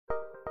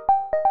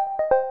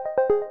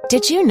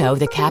Did you know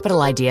the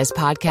Capital Ideas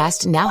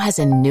podcast now has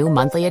a new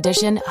monthly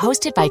edition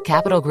hosted by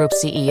Capital Group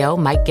CEO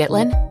Mike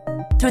Gitlin?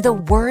 Through the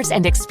words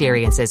and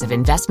experiences of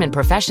investment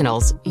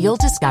professionals, you'll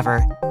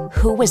discover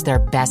who was their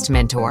best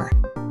mentor,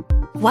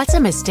 what's a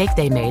mistake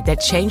they made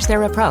that changed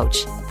their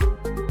approach,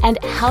 and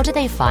how do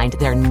they find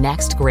their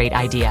next great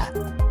idea.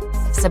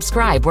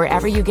 Subscribe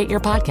wherever you get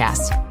your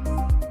podcasts.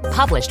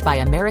 Published by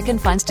American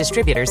Funds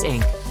Distributors,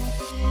 Inc.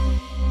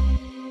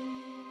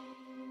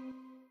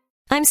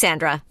 I'm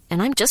Sandra,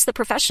 and I'm just the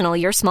professional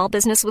your small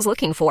business was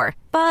looking for.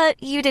 But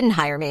you didn't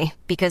hire me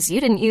because you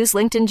didn't use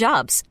LinkedIn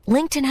Jobs.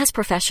 LinkedIn has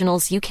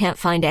professionals you can't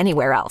find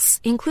anywhere else,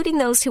 including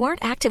those who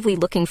aren't actively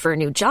looking for a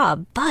new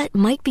job, but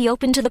might be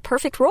open to the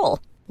perfect role,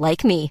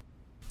 like me.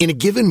 In a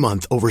given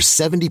month, over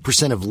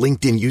 70% of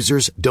LinkedIn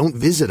users don't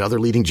visit other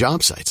leading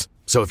job sites.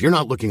 So if you're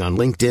not looking on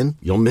LinkedIn,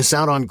 you'll miss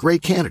out on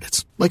great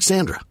candidates like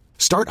Sandra.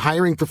 Start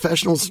hiring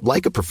professionals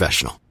like a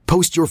professional.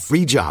 Post your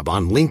free job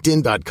on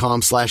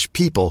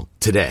linkedin.com/people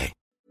today.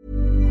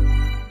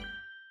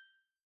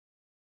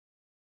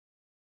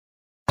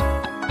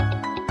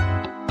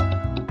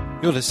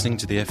 You're listening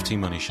to the FT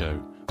Money Show,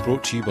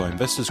 brought to you by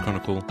Investors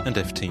Chronicle and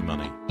FT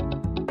Money.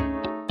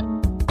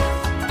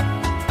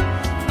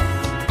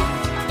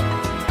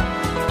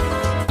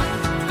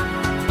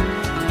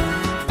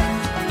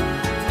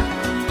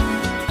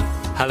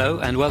 Hello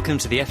and welcome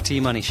to the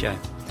FT Money Show.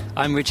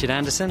 I'm Richard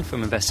Anderson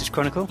from Investors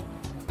Chronicle.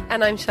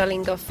 And I'm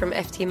Charlene Goff from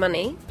FT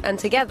Money. And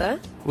together,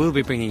 we'll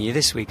be bringing you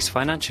this week's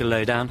financial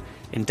lowdown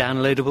in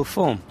downloadable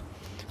form.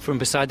 From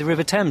beside the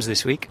River Thames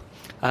this week,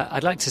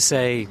 I'd like to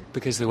say,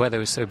 because the weather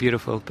was so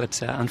beautiful,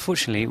 but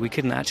unfortunately we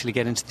couldn't actually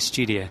get into the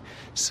studio.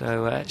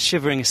 So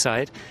shivering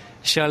aside,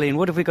 Charlene,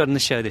 what have we got on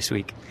the show this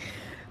week?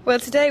 Well,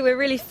 today we're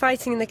really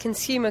fighting the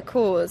consumer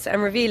cause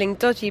and revealing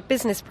dodgy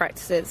business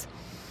practices.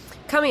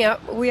 Coming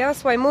up, we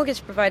ask why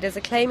mortgage providers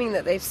are claiming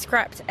that they've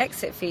scrapped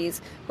exit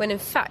fees when in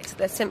fact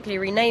they're simply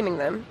renaming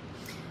them,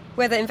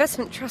 whether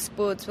investment trust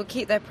boards will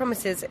keep their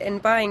promises in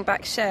buying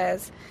back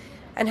shares,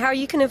 and how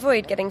you can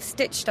avoid getting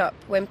stitched up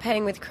when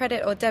paying with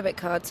credit or debit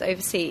cards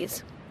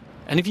overseas.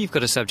 And if you've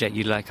got a subject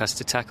you'd like us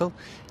to tackle,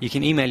 you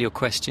can email your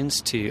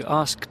questions to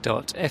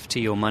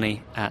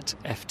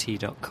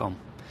ask.ftyourmoney@ft.com.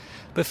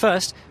 But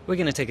first, we're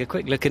going to take a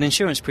quick look at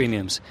insurance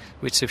premiums,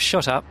 which have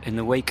shot up in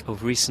the wake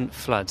of recent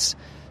floods.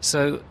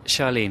 So,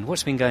 Charlene,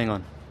 what's been going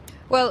on?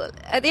 Well,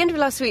 at the end of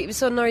last week, we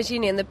saw Norwich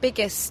Union, the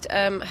biggest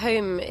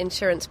home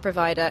insurance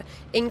provider,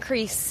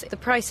 increase the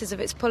prices of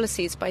its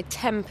policies by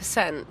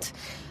 10%.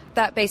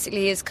 That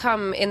basically has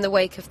come in the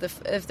wake of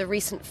the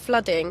recent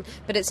flooding,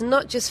 but it's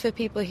not just for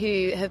people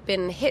who have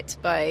been hit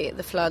by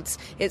the floods,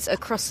 it's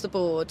across the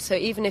board. So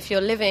even if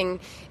you're living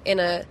in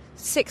a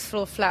 6th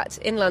floor flat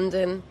in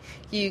London,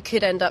 you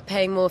could end up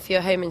paying more for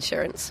your home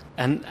insurance.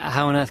 And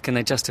how on earth can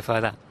they justify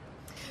that?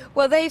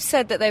 Well, they've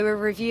said that they were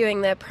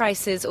reviewing their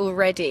prices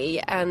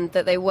already and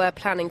that they were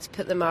planning to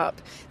put them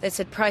up. They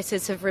said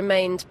prices have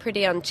remained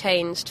pretty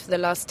unchanged for the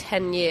last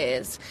 10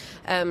 years,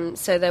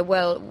 so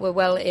we're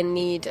well in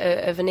need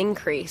of an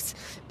increase.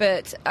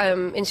 But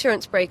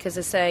insurance brokers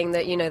are saying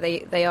that, you know,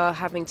 they are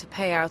having to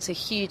pay out a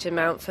huge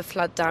amount for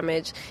flood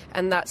damage,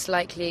 and that's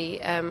likely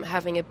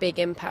having a big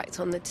impact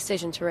on the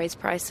decision to raise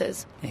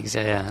prices.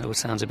 Exactly, yeah, it all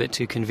sounds a bit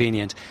too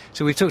convenient.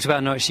 So we've talked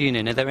about Norwich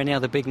Union. Are there any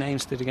other big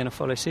names that are going to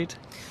follow suit?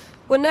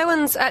 Well, no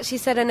one's actually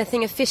said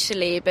anything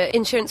officially, but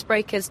insurance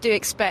brokers do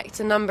expect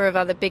a number of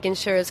other big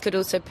insurers could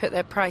also put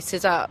their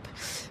prices up.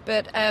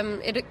 But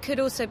it could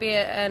also be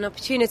an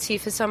opportunity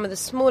for some of the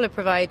smaller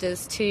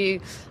providers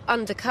to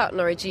undercut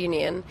Norwich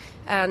Union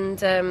and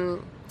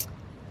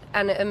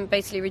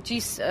basically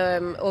reduce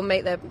or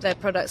make their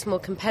products more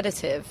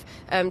competitive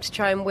to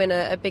try and win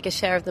a bigger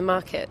share of the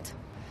market.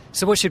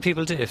 So what should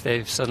people do if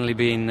they've suddenly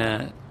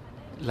been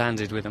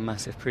landed with a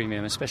massive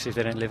premium, especially if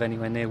they don't live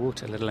anywhere near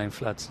water, let alone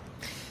floods?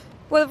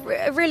 Well,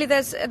 really,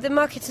 the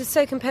market is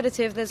so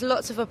competitive, there's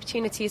lots of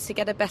opportunities to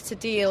get a better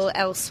deal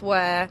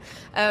elsewhere.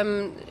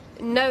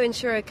 No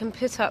insurer can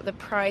put up the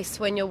price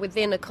when you're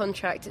within a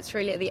contract. It's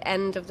really at the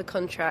end of the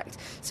contract.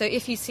 So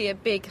if you see a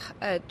big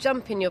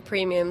jump in your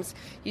premiums,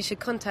 you should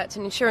contact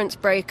an insurance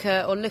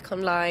broker or look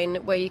online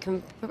where you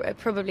can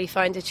probably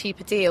find a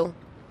cheaper deal.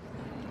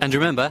 And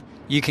remember,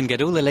 you can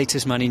get all the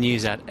latest money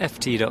news at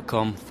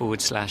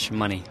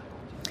ft.com/money.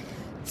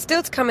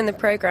 Still to come in the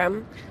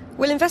programme,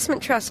 will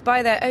investment trusts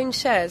buy their own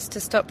shares to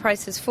stop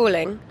prices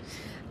falling?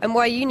 And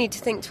why you need to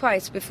think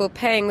twice before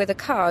paying with a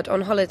card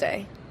on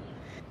holiday.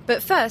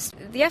 But first,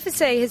 the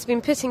FSA has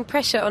been putting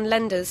pressure on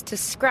lenders to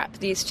scrap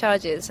these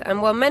charges,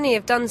 and while many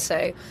have done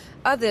so,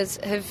 others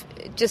have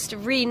just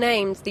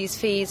renamed these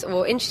fees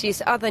or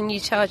introduced other new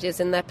charges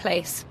in their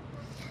place.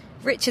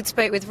 Richard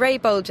spoke with Ray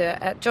Bolger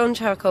at John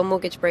Charcoal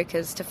Mortgage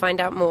Brokers to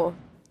find out more.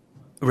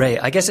 Ray,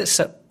 I guess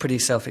it's pretty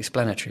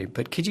self-explanatory,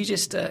 but could you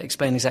just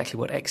explain exactly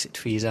what exit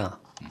fees are?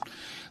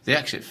 The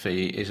exit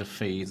fee is a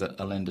fee that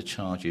a lender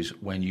charges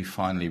when you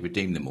finally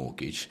redeem the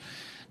mortgage,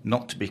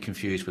 not to be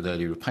confused with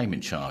early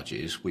repayment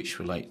charges, which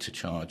relate to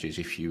charges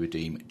if you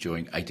redeem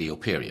during a deal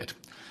period.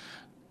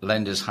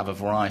 Lenders have a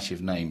variety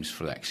of names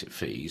for exit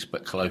fees,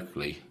 but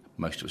colloquially,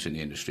 most of us in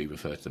the industry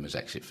refer to them as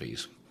exit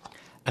fees.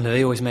 And are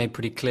they always made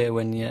pretty clear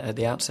at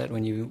the outset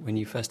when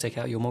you first take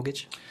out your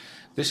mortgage?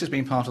 This has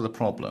been part of the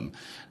problem.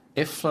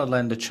 If a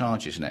lender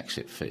charges an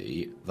exit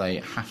fee, they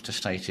have to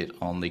state it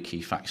on the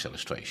key facts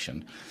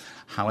illustration.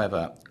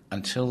 However,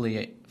 until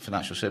the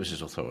Financial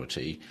Services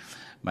Authority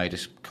made a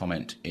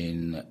comment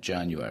in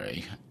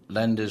January,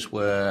 lenders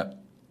were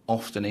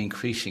often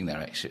increasing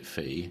their exit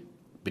fee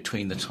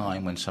between the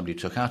time when somebody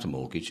took out a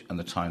mortgage and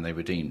the time they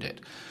redeemed it.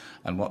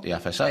 And what the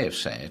FSA have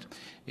said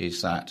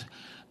is that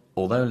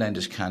although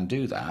lenders can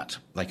do that,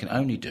 they can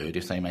only do it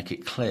if they make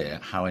it clear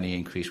how any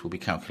increase will be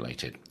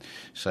calculated.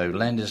 So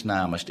lenders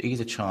now must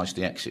either charge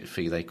the exit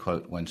fee they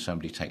quote when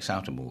somebody takes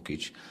out a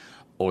mortgage,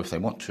 or if they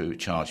want to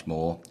charge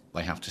more,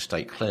 they have to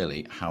state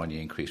clearly how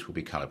any increase will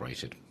be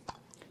calibrated.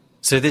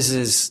 So this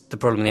is the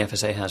problem the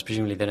FSA has.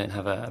 Presumably they don't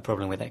have a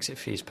problem with exit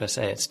fees per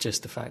se. It's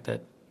just the fact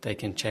that they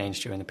can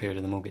change during the period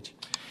of the mortgage.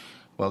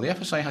 Well, the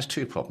FSA has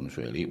two problems,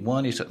 really.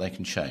 One is that they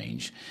can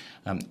change.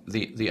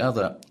 The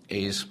other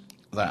is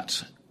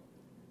that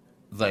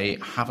they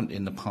haven't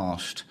in the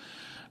past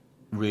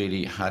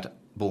really had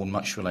borne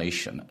much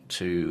relation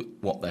to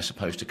what they're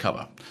supposed to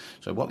cover.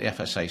 So what the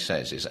FSA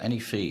says is any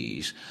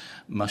fees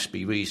must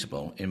be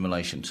reasonable in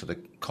relation to the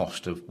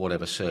cost of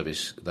whatever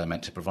service they're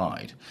meant to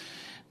provide.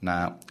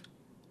 Now,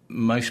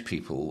 most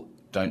people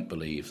don't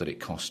believe that it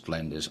costs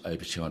lenders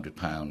over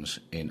 £200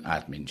 in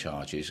admin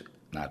charges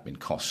and admin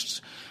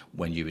costs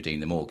when you redeem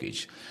the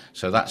mortgage.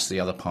 So that's the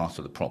other part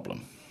of the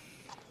problem.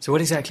 So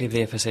what exactly have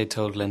the FSA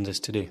told lenders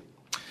to do?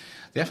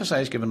 The FSA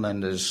has given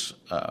lenders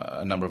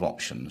a number of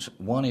options.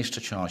 One is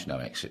to charge no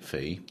exit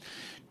fee.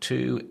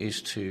 Two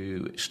is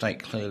to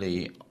state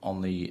clearly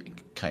on the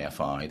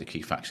KFI, the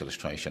key facts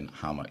illustration,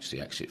 how much the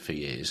exit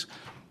fee is,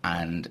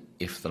 and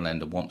if the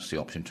lender wants the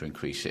option to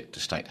increase it, to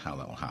state how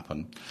that will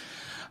happen.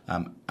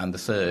 And the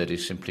third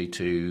is simply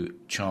to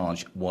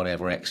charge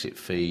whatever exit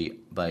fee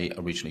they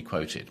originally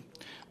quoted.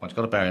 One's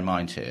got to bear in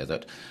mind here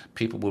that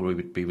people will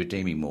be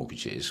redeeming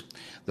mortgages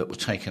that were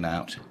taken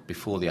out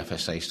before the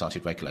FSA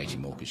started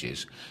regulating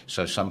mortgages.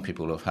 So some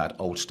people have had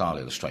old-style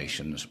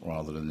illustrations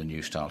rather than the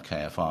new-style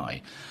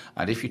KFI.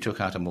 And if you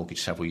took out a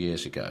mortgage several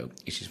years ago,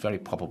 it is very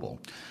probable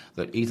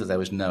that either there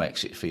was no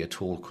exit fee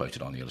at all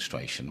quoted on the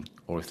illustration,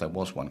 or if there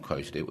was one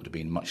quoted, it would have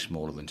been much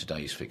smaller than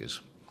today's figures.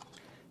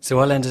 So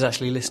are lenders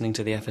actually listening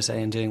to the FSA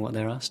and doing what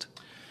they're asked?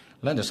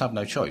 Lenders have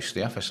no choice.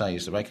 The FSA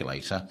is the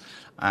regulator,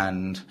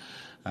 and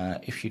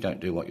if you don't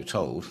do what you're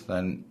told,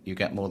 then you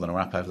get more than a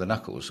rap over the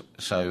knuckles.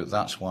 So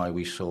that's why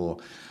we saw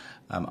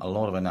a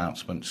lot of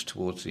announcements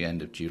towards the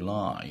end of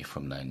July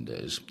from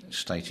lenders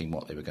stating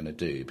what they were going to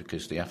do,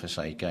 because the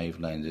FSA gave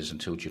lenders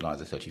until July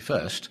the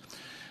 31st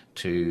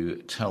to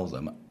tell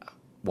them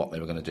what they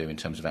were going to do in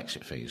terms of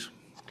exit fees.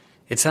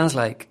 It sounds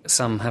like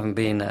some haven't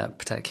been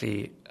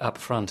particularly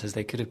upfront as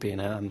they could have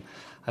been.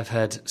 I've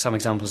heard some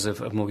examples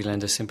of mortgage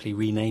lenders simply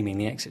renaming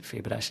the exit fee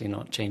but actually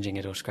not changing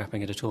it or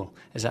scrapping it at all.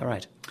 Is that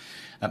right?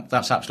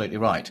 That's absolutely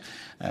right.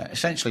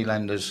 Essentially,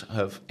 lenders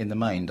have, in the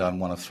main, done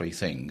one of three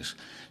things.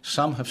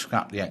 Some have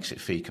scrapped the exit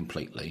fee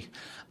completely,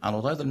 and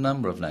although the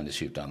number of lenders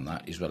who've done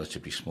that is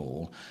relatively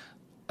small,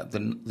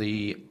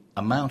 the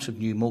amount of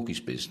new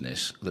mortgage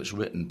business that's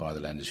written by the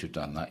lenders who've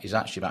done that is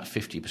actually about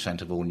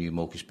 50% of all new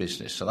mortgage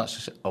business. So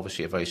that's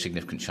obviously a very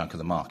significant chunk of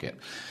the market.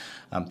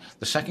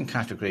 The second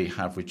category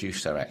have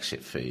reduced their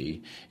exit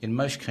fee, in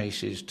most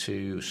cases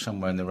to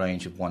somewhere in the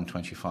range of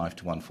 £125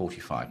 to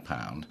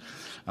 £145,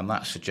 and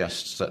that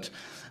suggests that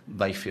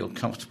they feel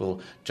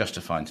comfortable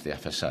justifying to the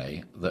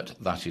FSA that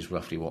that is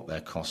roughly what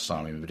their costs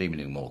are in redeeming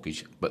a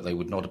mortgage, but they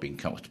would not have been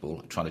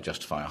comfortable trying to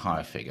justify a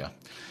higher figure.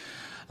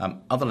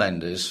 Other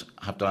lenders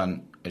have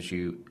done, as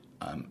you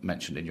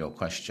mentioned in your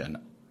question,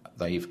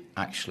 they've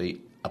actually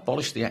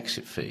abolished the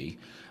exit fee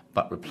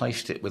but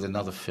replaced it with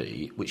another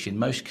fee, which in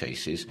most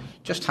cases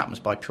just happens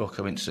by pure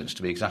coincidence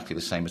to be exactly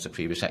the same as the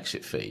previous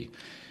exit fee.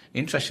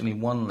 Interestingly,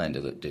 one lender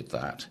that did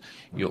that,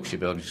 Yorkshire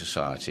Building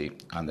Society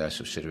and their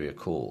subsidiary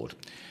Accord,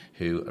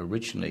 who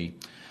originally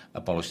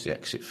abolished the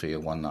exit fee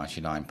of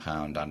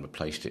 £199 and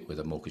replaced it with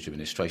a mortgage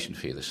administration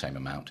fee of the same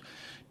amount,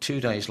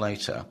 2 days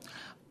later,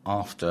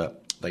 after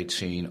they'd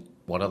seen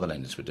what other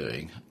lenders were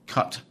doing,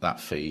 cut that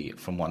fee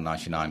from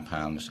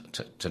 £199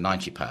 to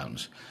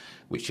 £90,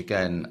 which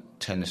again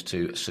tends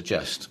to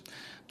suggest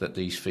that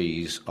these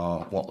fees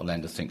are what the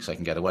lender thinks they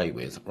can get away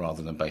with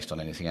rather than based on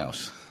anything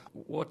else.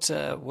 What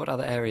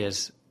other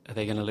areas are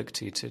they going to look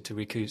to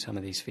recoup some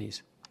of these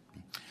fees?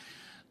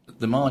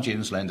 The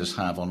margins lenders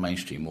have on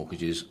mainstream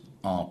mortgages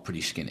are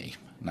pretty skinny.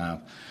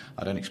 Now,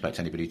 I don't expect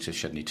anybody to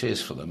shed any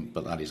tears for them,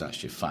 but that is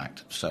actually a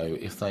fact. So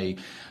if they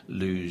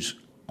lose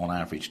on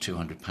average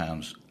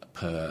 £200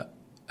 per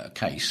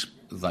case,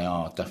 they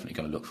are definitely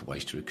going to look for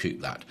ways to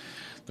recoup that.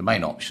 The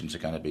main options are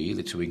going to be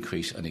either to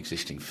increase an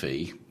existing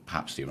fee,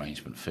 perhaps the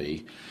arrangement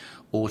fee,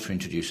 or to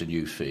introduce a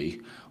new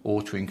fee,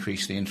 or to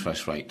increase the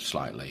interest rate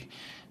slightly.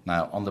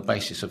 Now, on the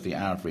basis of the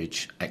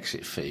average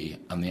exit fee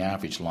and the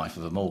average life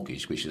of a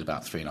mortgage, which is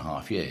about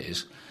 3.5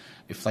 years,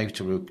 if they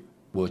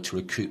were to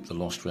recoup the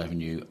lost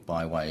revenue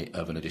by way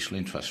of an additional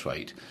interest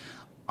rate,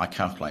 I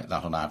calculate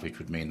that on average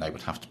would mean they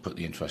would have to put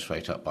the interest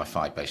rate up by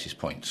 5 basis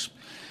points,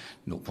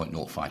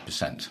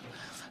 0.05%.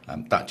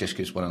 That just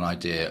gives one an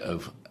idea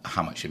of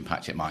how much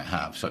impact it might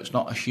have. So it's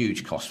not a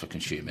huge cost for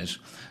consumers,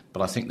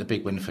 but I think the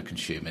big win for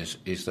consumers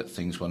is that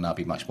things will now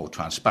be much more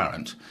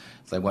transparent.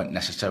 They won't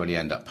necessarily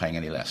end up paying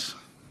any less.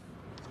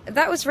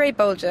 That was Ray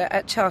Bolger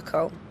at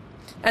Charcoal.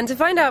 And to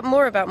find out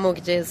more about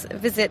mortgages,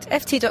 visit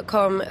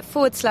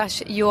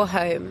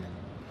ft.com/yourhome.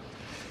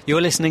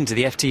 You're listening to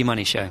the FT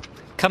Money Show.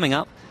 Coming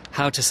up,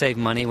 how to save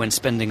money when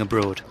spending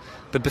abroad.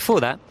 But before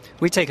that,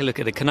 we take a look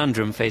at the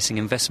conundrum facing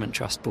investment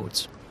trust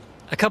boards.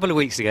 A couple of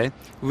weeks ago,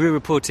 we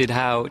reported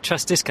how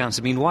trust discounts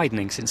have been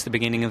widening since the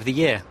beginning of the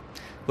year.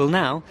 Well,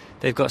 now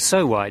they've got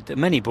so wide that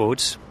many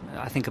boards,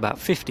 I think about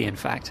 50 in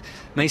fact,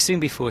 may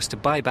soon be forced to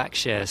buy back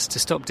shares to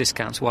stop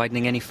discounts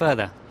widening any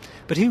further.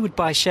 But who would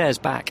buy shares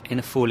back in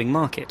a falling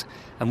market?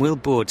 And will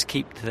boards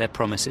keep to their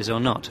promises or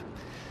not?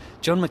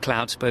 John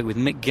McLeod spoke with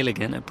Mick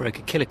Gilligan at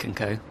broker Killick &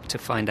 Co. to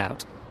find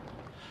out.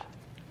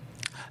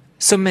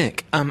 So,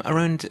 Mick,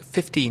 around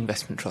 50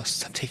 investment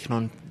trusts have taken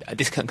on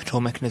discount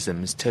control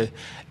mechanisms to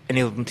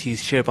enable them to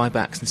use share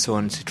buybacks and so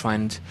on to try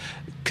and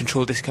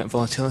control discount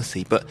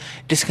volatility. But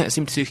discounts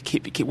seem to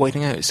keep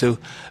widening out. So,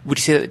 would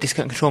you say that the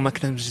discount control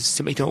mechanisms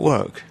simply don't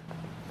work?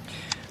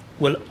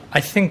 Well, I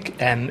think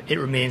it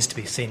remains to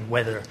be seen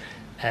whether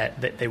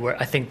that they were.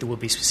 I think there will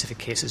be specific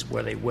cases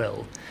where they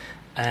will,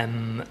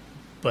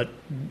 but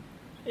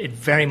it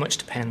very much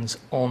depends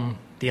on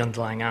the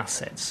underlying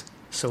assets.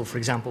 So, for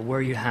example,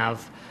 where you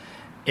have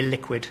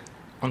illiquid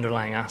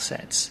underlying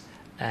assets,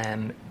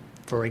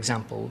 for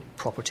example,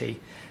 property,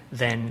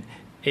 then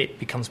it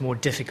becomes more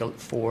difficult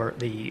for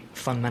the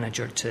fund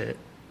manager to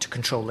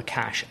control the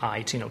cash,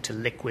 to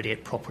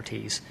liquidate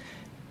properties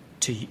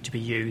to be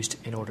used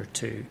in order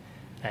to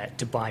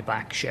buy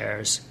back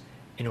shares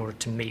in order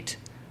to meet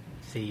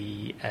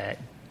the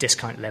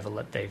discount level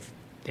that they've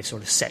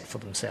sort of set for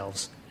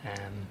themselves.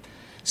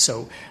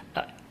 So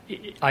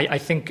I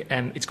think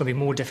it's going to be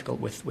more difficult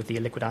with the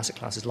illiquid asset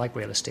classes like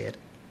real estate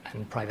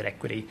and private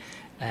equity.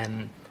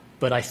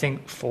 But I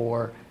think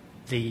for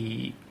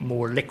the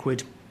more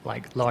liquid,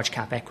 like large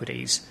cap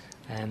equities,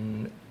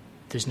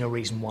 there's no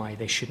reason why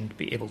they shouldn't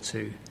be able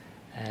to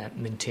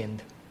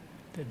maintain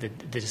the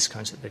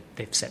discounts that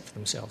they've set for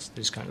themselves, the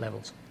discount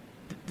levels.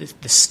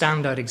 The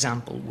standout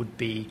example would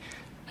be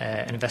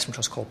an investment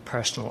trust called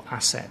Personal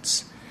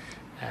Assets,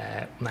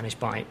 managed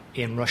by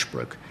Ian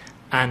Rushbrook.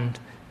 And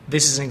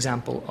this is an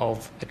example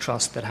of a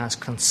trust that has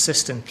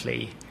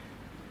consistently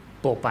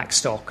bought back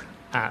stock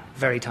at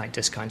very tight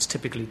discounts,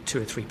 typically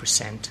 2 or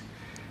 3%,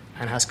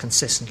 and has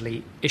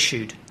consistently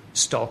issued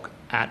stock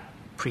at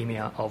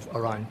premia of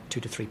around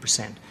 2 to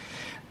 3%.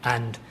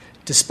 And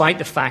despite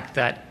the fact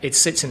that it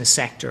sits in a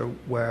sector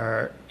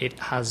where it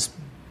has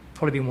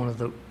probably been one of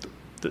the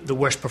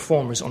worst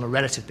performers on a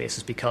relative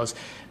basis, because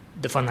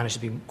the fund manager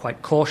has been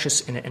quite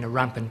cautious in a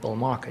rampant bull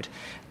market.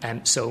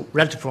 So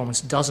relative performance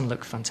doesn't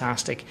look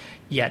fantastic,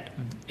 yet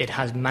it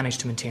has managed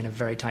to maintain a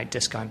very tight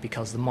discount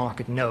because the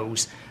market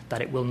knows that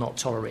it will not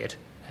tolerate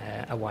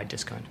a wide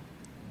discount.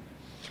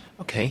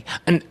 Okay,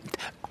 and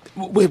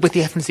with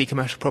the F&C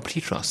Commercial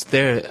Property Trust,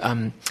 they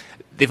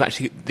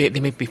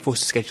may be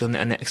forced to schedule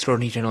an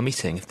extraordinary general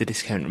meeting if the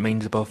discount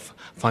remains above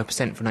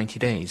 5% for 90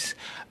 days.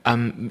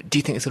 Do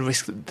you think it's a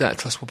risk that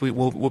trust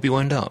will be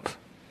wound up?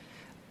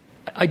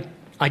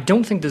 I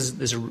don't think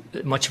there's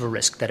much of a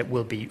risk that it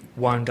will be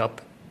wound up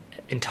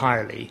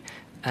entirely.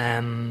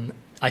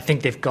 I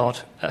think they've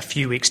got a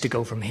few weeks to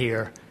go from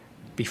here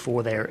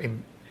before they're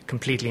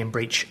completely in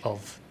breach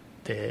of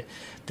the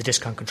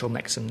discount control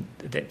mechanism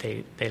that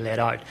they laid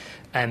out.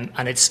 And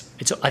I think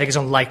it's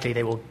unlikely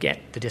they will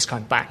get the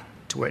discount back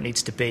to where it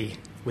needs to be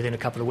within a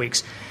couple of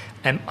weeks.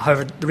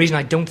 However, the reason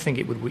I don't think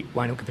it would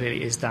wind up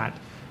completely is that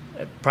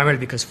primarily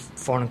because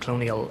Foreign and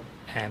Colonial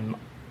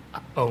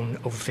own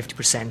over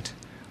 50%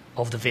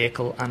 of the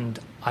vehicle, and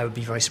I would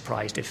be very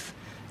surprised if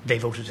they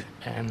voted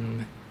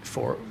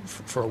for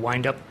a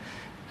wind-up.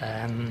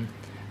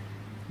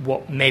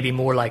 What may be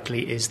more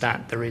likely is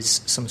that there is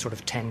some sort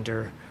of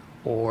tender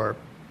or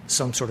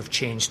some sort of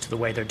change to the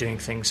way they're doing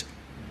things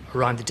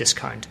around the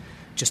discount,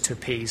 just to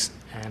appease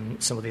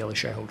some of the other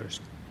shareholders.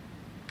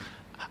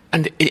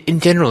 And in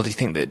general, do you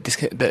think that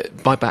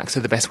buybacks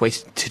are the best way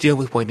to deal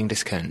with widening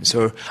discounts,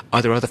 or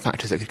are there other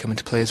factors that could come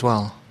into play as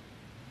well?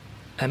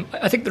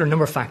 I think there are a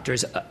number of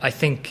factors. I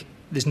think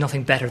there's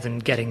nothing better than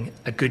getting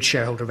a good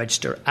shareholder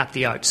register at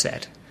the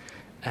outset.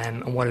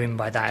 And what I mean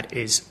by that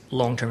is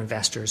long-term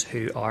investors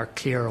who are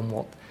clear on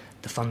what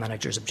the fund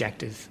manager's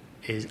objective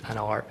is and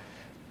are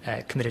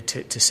committed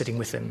to sitting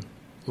with them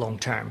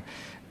long-term,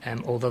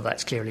 although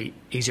that's clearly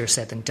easier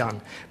said than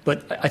done.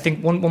 But I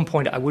think one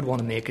point I would want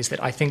to make is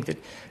that I think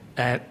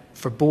that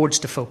for boards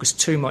to focus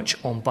too much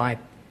on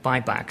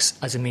buybacks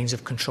as a means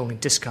of controlling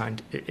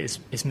discount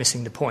is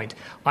missing the point.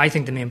 I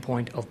think the main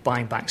point of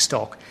buying back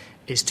stock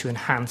is to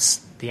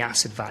enhance the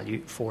asset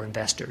value for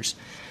investors.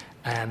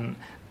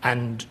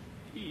 And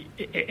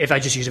if I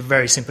just use a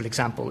very simple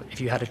example,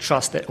 if you had a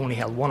trust that only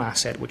held one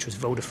asset, which was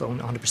Vodafone,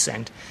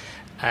 100%,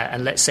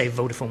 and let's say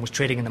Vodafone was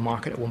trading in the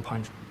market at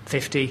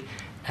 £1.50,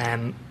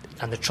 and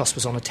the trust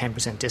was on a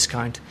 10%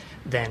 discount,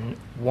 then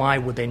why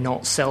would they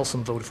not sell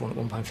some Vodafone at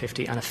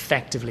 £1.50 and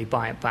effectively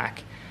buy it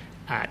back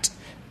at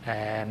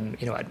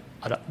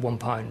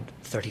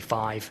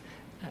 £1.35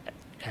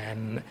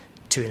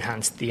 to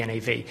enhance the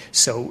NAV?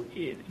 So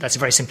that's a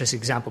very simplistic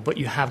example, but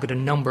you have got a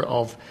number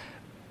of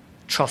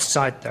trusts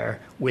out there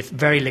with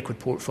very liquid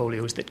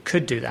portfolios that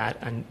could do that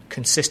and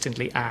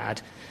consistently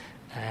add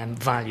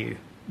value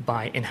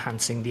by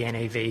enhancing the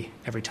NAV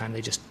every time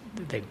they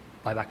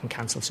buy back and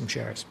cancel some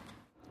shares.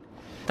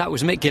 That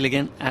was Mick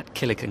Gilligan at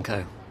Killick &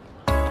 Co.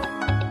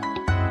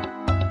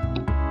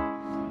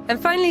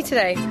 And finally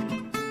today,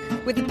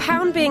 with the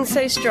pound being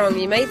so strong,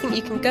 you may think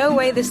you can go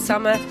away this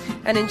summer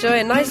and enjoy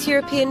a nice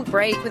European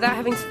break without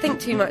having to think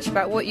too much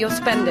about what you're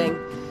spending.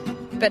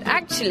 But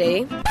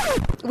actually,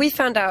 we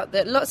found out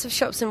that lots of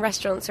shops and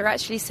restaurants are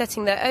actually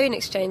setting their own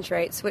exchange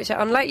rates, which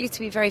are unlikely to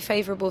be very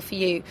favourable for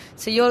you,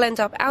 so you'll end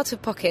up out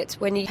of pocket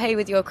when you pay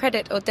with your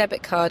credit or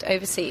debit card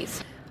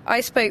overseas. I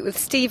spoke with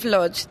Steve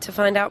Lodge to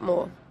find out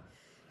more.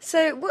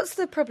 So what's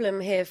the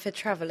problem here for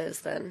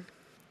travellers then?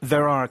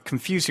 There are a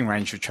confusing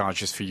range of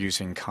charges for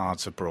using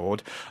cards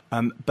abroad,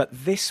 but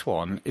this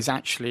one is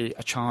actually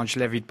a charge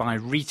levied by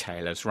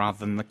retailers rather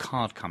than the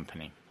card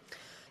company.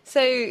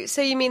 So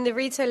you mean the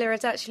retailer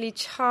is actually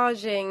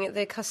charging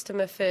the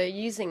customer for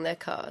using their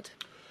card?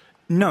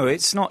 No,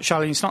 it's not,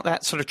 Charlene. It's not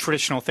that sort of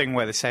traditional thing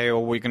where they say, oh,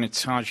 we're going to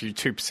charge you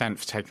 2%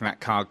 for taking that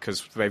card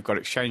because they've got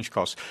exchange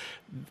costs.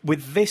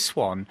 With this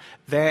one,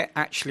 they're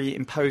actually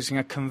imposing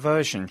a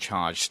conversion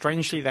charge.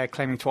 Strangely, they're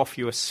claiming to offer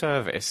you a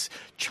service,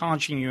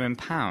 charging you in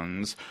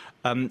pounds,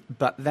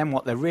 but then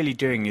what they're really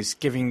doing is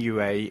giving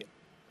you a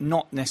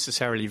not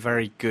necessarily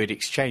very good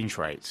exchange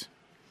rate.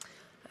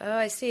 Oh,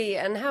 I see.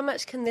 And how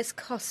much can this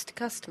cost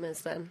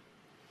customers then?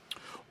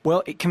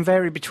 Well, it can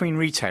vary between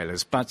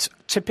retailers, but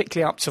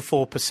typically up to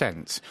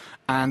 4%.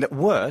 And at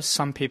worst,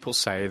 some people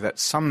say that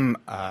some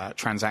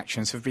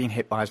transactions have been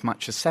hit by as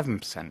much as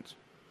 7%.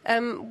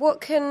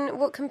 What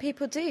can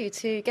people do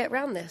to get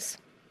around this?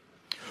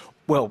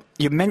 Well,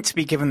 you're meant to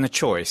be given the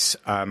choice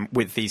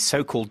with these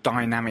so-called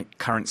dynamic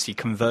currency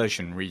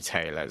conversion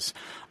retailers.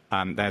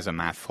 There's a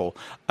mouthful,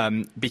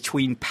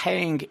 between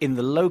paying in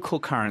the local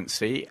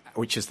currency,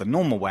 which is the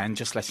normal way, and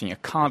just letting a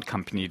card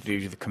company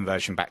do the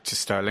conversion back to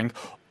sterling,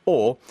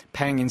 or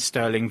paying in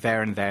sterling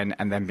there and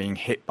then being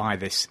hit by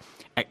this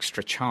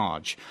extra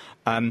charge.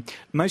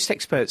 Most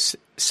experts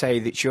say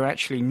that you're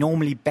actually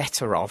normally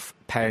better off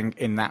paying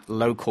in that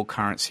local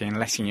currency and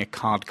letting your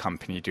card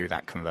company do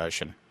that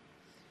conversion.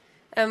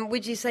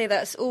 Would you say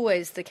that's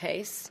always the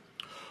case?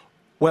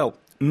 Well,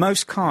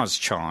 most cards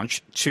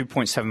charge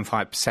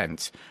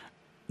 2.75%.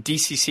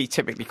 DCC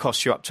typically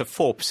costs you up to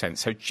 4%,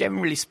 so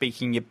generally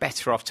speaking, you're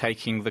better off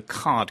taking the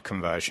card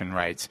conversion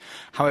rate.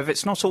 However,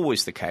 it's not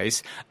always the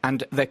case,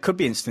 and there could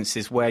be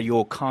instances where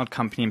your card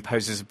company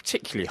imposes a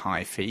particularly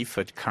high fee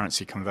for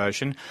currency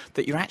conversion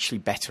that you're actually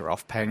better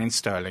off paying in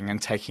sterling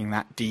and taking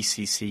that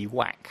DCC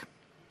whack.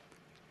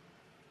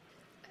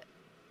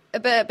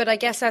 But I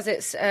guess as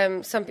it's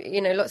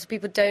lots of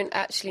people don't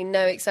actually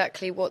know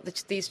exactly what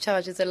these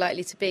charges are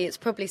likely to be. It's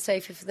probably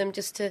safer for them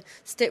just to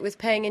stick with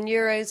paying in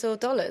euros or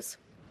dollars.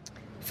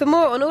 For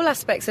more on all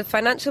aspects of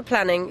financial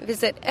planning,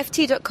 visit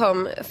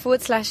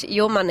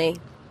ft.com/yourmoney.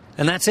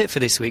 And that's it for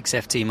this week's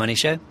FT Money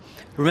Show.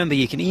 Remember,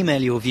 you can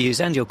email your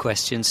views and your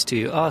questions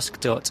to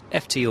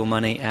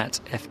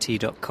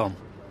ask.ftyourmoney@ft.com.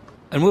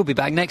 And we'll be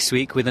back next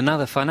week with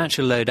another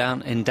financial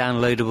lowdown in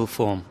downloadable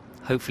form,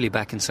 hopefully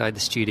back inside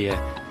the studio.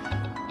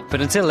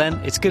 But until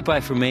then, it's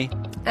goodbye from me.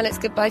 And it's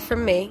goodbye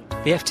from me.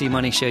 The FT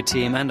Money Show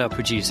team and our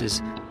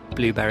producers,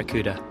 Blue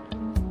Barracuda.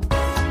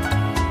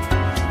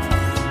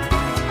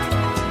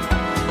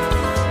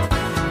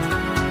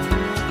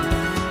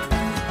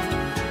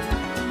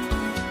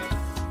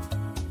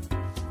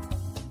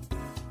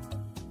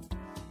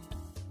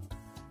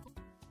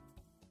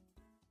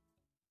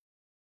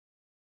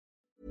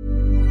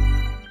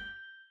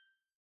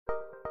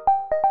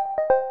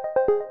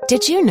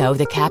 Did you know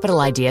the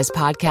Capital Ideas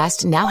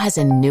podcast now has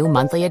a new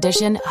monthly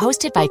edition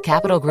hosted by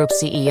Capital Group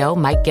CEO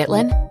Mike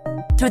Gitlin?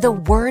 Through the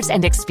words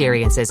and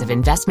experiences of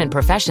investment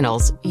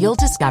professionals, you'll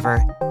discover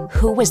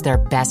who was their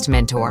best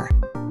mentor,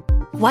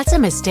 what's a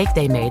mistake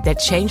they made that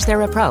changed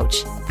their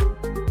approach,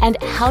 and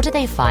how do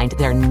they find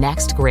their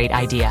next great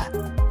idea.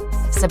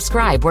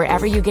 Subscribe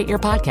wherever you get your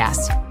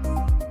podcasts.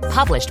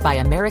 Published by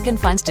American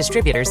Funds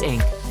Distributors,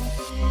 Inc.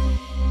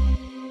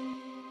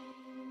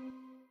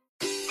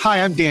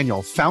 Hi, I'm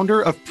Daniel,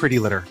 founder of Pretty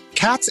Litter.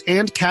 Cats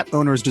and cat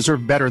owners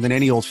deserve better than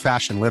any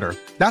old-fashioned litter.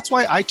 That's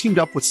why I teamed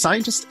up with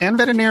scientists and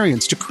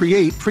veterinarians to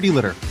create Pretty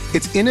Litter.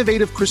 Its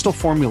innovative crystal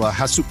formula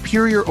has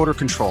superior odor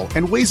control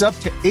and weighs up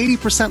to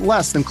 80%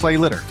 less than clay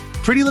litter.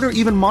 Pretty Litter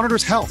even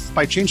monitors health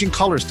by changing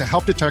colors to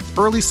help detect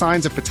early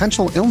signs of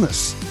potential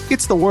illness.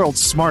 It's the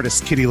world's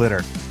smartest kitty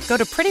litter. Go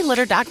to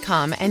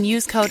prettylitter.com and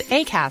use code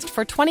ACAST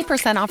for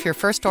 20% off your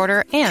first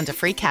order and a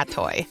free cat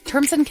toy.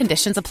 Terms and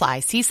conditions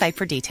apply. See site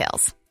for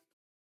details.